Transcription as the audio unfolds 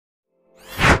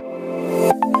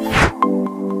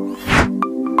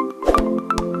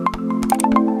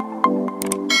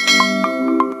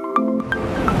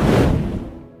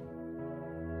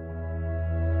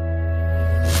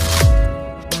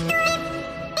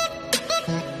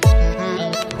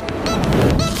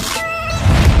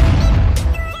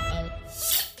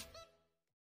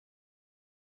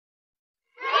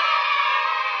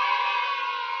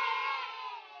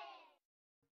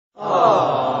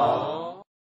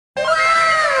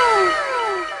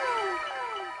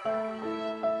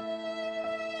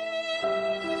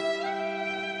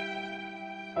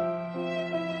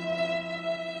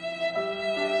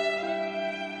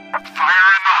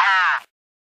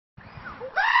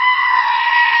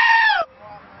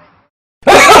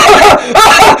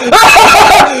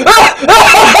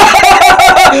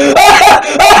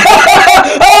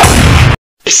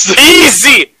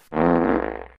Easy!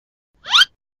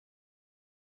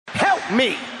 Help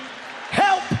me!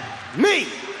 Help me!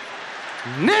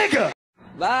 Nigga!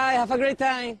 Bye, have a great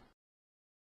time.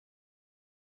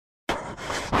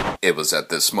 It was at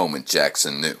this moment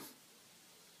Jackson knew.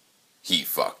 He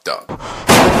fucked up.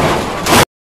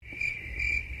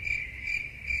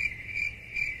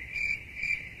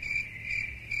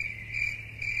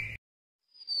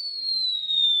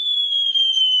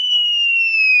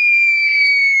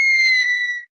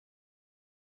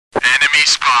 Enemy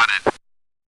spotted.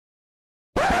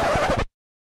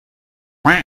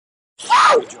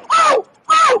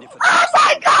 Oh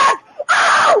my god!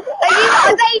 Oh!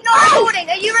 Are they not recording?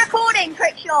 Are you recording,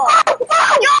 Crickshaw?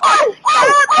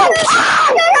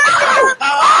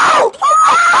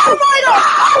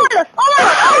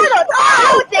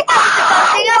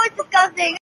 That was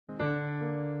disgusting!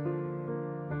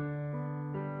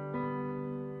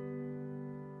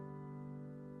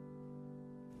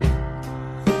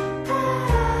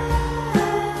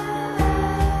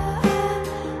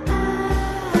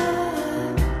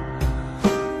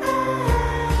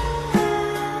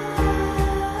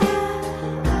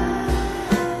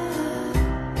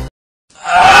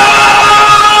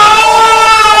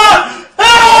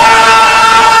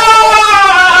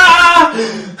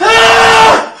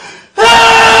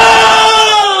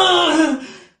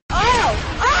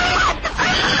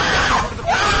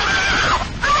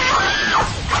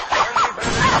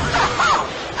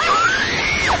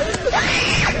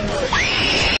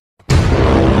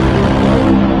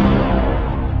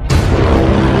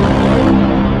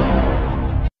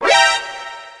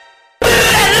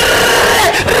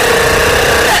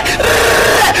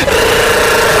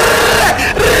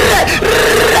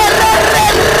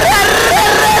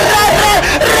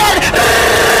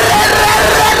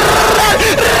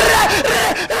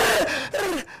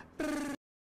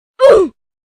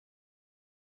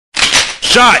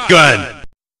 Shotgun!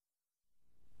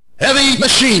 Heavy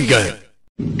machine gun!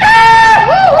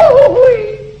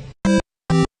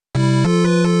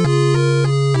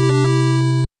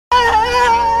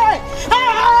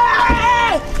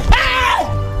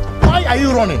 Why are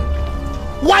you running?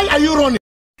 Why are you running?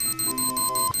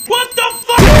 What the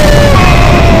fuck?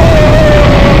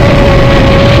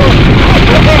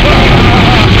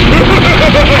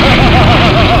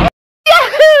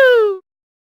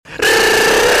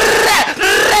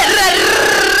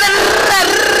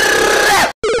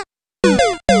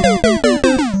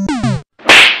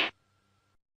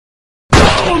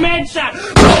 Boom headshot!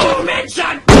 Boom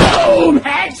headshot! Boom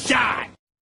headshot!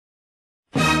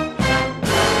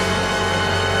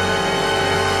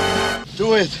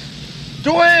 Do it!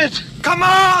 Do it! Come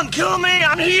on, kill me,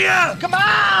 I'm here! Come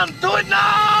on! Do it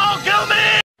now! Kill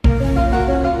me!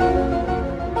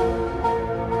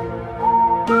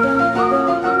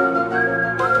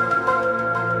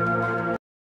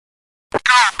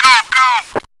 Go!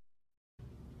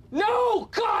 No!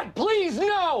 God, please,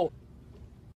 no!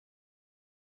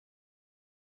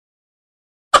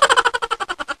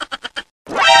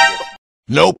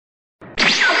 Nope.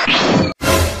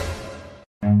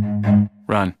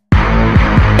 Run.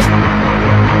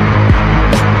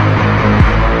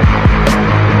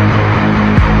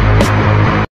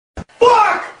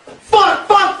 Fuck! Fuck!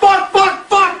 Fuck! Fuck! Fuck!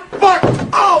 Fuck! Fuck!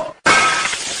 Oh!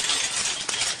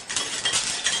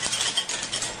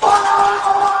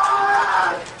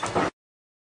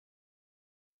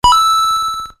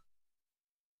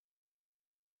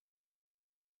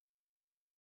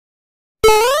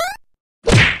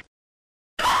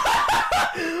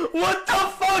 What the